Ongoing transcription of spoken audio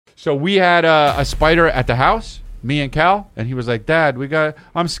So we had a spider at the house, me and Cal, and he was like, Dad,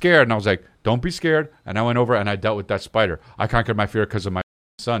 I'm scared. And I was like, don't be scared. And I went over and I dealt with that spider. I conquered my fear because of my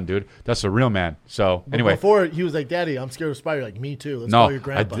son, dude. That's a real man. So anyway. Before, he was like, Daddy, I'm scared of spider. Like, me too. Let's call your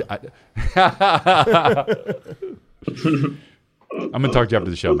grandpa. I'm going to talk to you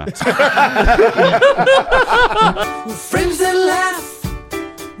after the show, man. We're friends that laugh.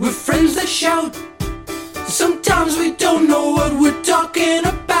 We're friends that shout. Sometimes we don't know what we're talking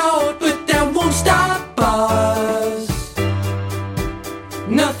about, but that won't stop us.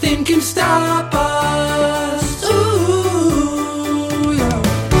 Nothing can stop us. Ooh, yeah.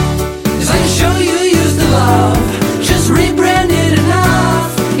 'Cause I can show you use the love. Just rebrand it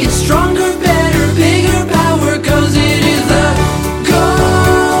enough. It's stronger, better, bigger power, 'cause it is the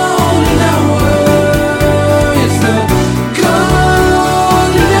golden hour. It's the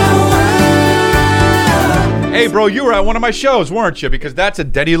golden hour. Hey, bro, you were at one of my shows, weren't you? Because that's a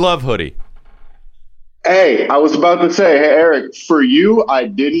Denny Love hoodie. Hey, I was about to say, hey, Eric, for you, I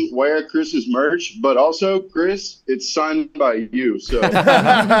didn't wear Chris's merch, but also, Chris, it's signed by you. So,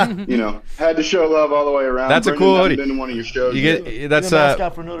 had to show love all the way around. That's a cool hoodie. Been to one of your shows. That's the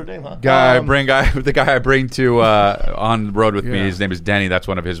mascot for Notre Dame, huh? the guy I bring to on the road with me. His name is Denny. That's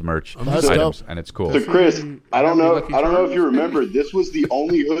one of his merch items, and it's cool. So, Chris, I don't know if you remember, this was the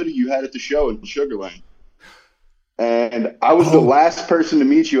only hoodie you had at the show in Sugar Land. And I was the last person to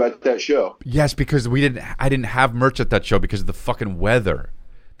meet you at that show. Yes, because I didn't have merch at that show because of the fucking weather.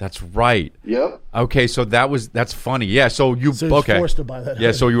 That's right. Yep. Okay, so that's funny. Yeah, so you forced to buy that Yeah,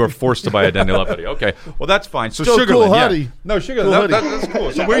 hoodie. so you were forced to buy a Denny Love hoodie. Okay, well that's fine. So Still Sugarland, cool yeah. hoodie. No, Sugarland, that's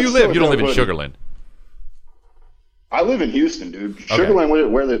cool. So where you live? You don't live in Sugarland. I live in Houston, dude. Sugarland,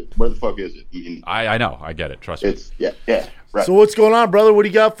 where the fuck is it? I know. I get it. Trust me. It's right. So what's going on, brother? What do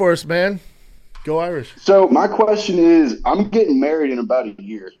you got for us, man? Go Irish. So my question is, I'm getting married in about a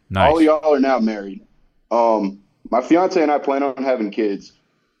year. Nice. All of y'all are now married. My fiance and I plan on having kids.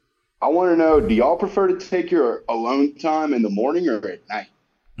 I want to know, do y'all prefer to take your alone time in the morning or at night?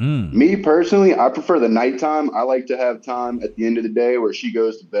 Me personally, I prefer the nighttime. I like to have time at the end of the day where she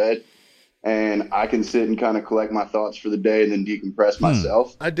goes to bed and I can sit and kind of collect my thoughts for the day and then decompress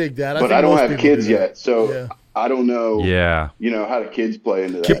myself. I dig that. But I don't have kids yet, so I don't know. Yeah. How the kids play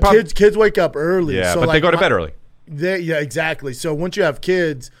into that. Kids wake up early. Yeah, so but they go to bed early. Yeah, exactly. So once you have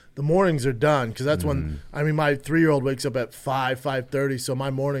kids, the mornings are done because that's when my 3-year-old wakes up at 5:30, so my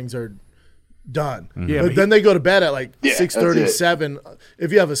mornings are done. Yeah, but then they go to bed at like 6:30, 6:37. 7.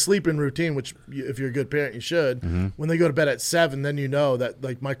 If you have a sleeping routine, which if you're a good parent, you should. When they go to bed at 7, then you know that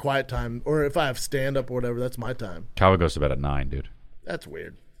like my quiet time, or if I have stand up or whatever, that's my time. Calvin goes to bed at 9, dude. That's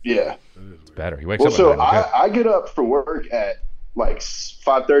weird. Yeah. It's better. He wakes up So at 9. Okay. I get up for work at like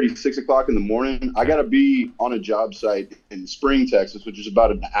 5:30, 6 o'clock in the morning. I got to be on a job site in Spring, Texas, which is about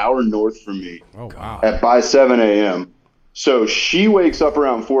an hour north from me. Oh, wow. By 7 a.m. So she wakes up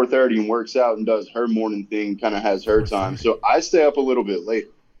around 4:30 and works out and does her morning thing, kind of has her time. So I stay up a little bit later.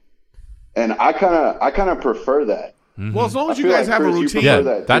 And I kind of prefer that. Well, as long as I you feel guys like, have a Chris, you routine.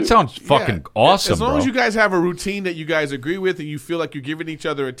 prefer That too. sounds fucking awesome, As long bro. as you guys have a routine that you guys agree with and you feel like you're giving each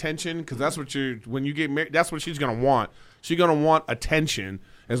other attention, because that's what when you get married, that's what she's gonna want. She's gonna want attention.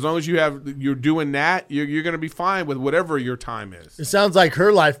 As long as you're doing that, you're gonna be fine with whatever your time is. It sounds like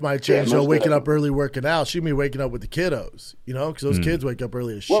her life might change. most So waking definitely. up early, working out. She'd be waking up with the kiddos, because those kids wake up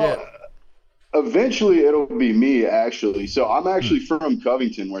early as shit. Well, eventually it'll be me, actually. So I'm actually from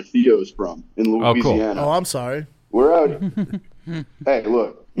Covington, where Theo's from, in Oh, cool. Louisiana. Oh, I'm sorry. We're out. Hey,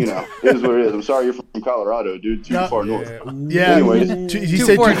 look, it is what it is. I'm sorry you're from Colorado, dude. Too far north. Yeah, Anyways. he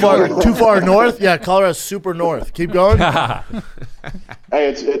said too far north. Yeah, Colorado's super north. Keep going. Hey,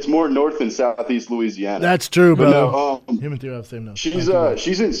 it's more north than southeast Louisiana. That's true, But bro. no, Him and Theo have the same nose.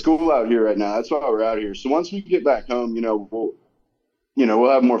 she's in school out here right now. That's why we're out here. So once we get back home,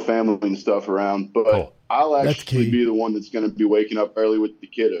 we'll have more family and stuff around. But Cool. I'll That's actually key. be the one that's going to be waking up early with the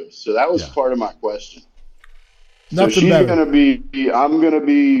kiddos. So that was part of my question. So Nothing she's better. I'm gonna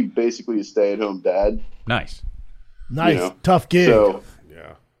be basically a stay-at-home dad. Nice. Nice, tough gig. So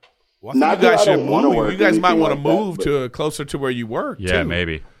Yeah. Well, I think Not you guys that I should don't wanna move. work You guys might anything want to like that, move but- to closer to where you work. Yeah, too.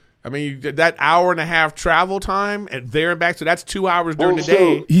 maybe. I mean, that hour and a half travel time and there and back, so that's 2 hours during Well, the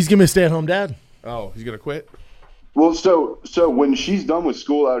day. He's gonna be a stay-at-home dad. Oh, he's gonna quit. Well, so when she's done with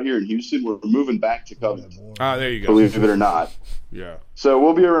school out here in Houston, we're moving back to Covington. Ah, there you go. Believe it or not. Yeah. So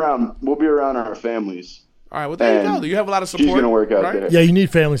we'll be around our families. All right. Well, there you And go. You have a lot of support. She's gonna work out right? there. Yeah, you need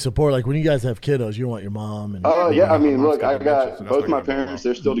family support. Like when you guys have kiddos, you don't want your mom and. Oh yeah, I mean, look, I so got that's both not my gonna go parents.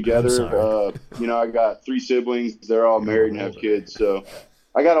 well. They're still together. sorry. I got 3 siblings. They're all married and have kids. So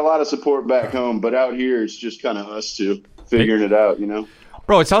I got a lot of support back home. But out here, it's just kind of us two figuring it out.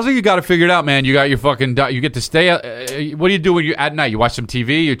 Bro, it sounds like you got it figured out, man. You got your fucking. You get to stay. What do you do when you at night? You watch some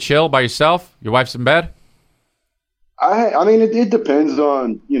TV. You chill by yourself. Your wife's in bed. I mean, it depends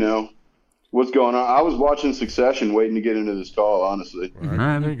on what's going on. I was watching Succession, waiting to get into this call. Honestly, All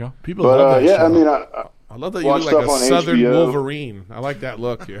right, there you go. People love that show. I mean, I love that you watch look like a stuff on Southern HBO. Wolverine. I like that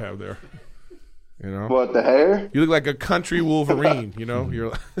look you have there. What, the hair? You look like a country Wolverine.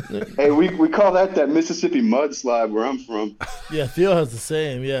 You're. Hey, we call that Mississippi mudslide where I'm from. Yeah, Theo has the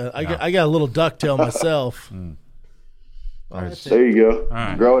same. Yeah, I got a little ducktail myself. There you go.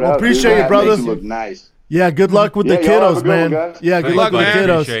 right. Grow it out. appreciate dude. you, brother. Makes you look nice. Yeah, good luck with the Yeah, y'all have a kiddos, good one, man. guys. Yeah, good Good luck luck, with the man.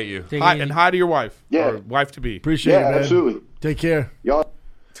 kiddos. Appreciate you. Hi, and hi to your wife. Yeah. Or wife to be. Appreciate Yeah, it, man. absolutely. Take care. Y'all.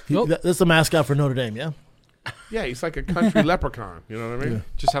 This is the mascot for Notre Dame, yeah? Yeah, he's like a country leprechaun. You know what I mean?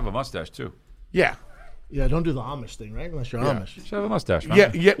 Just have a mustache too. Yeah. Yeah, don't do the Amish thing, right? Unless you're Amish. Just have a mustache,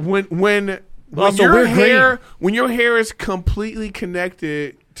 man. Yeah. When Also, your we're hair green. when your hair is completely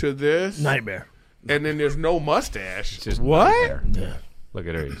connected to this, Nightmare. and then there's no mustache. It's just What? hair. Yeah. Look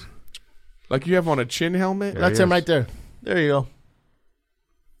at her. Like you have on a chin helmet? Yeah. That's he him is. right there. There you go.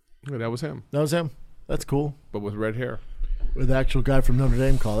 Yeah, that was him, That was him. That's cool. but with red hair. With the actual guy from Notre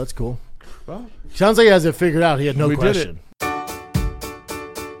Dame call. That's cool. Well, Sounds like he has it figured out. He had no we question. did it.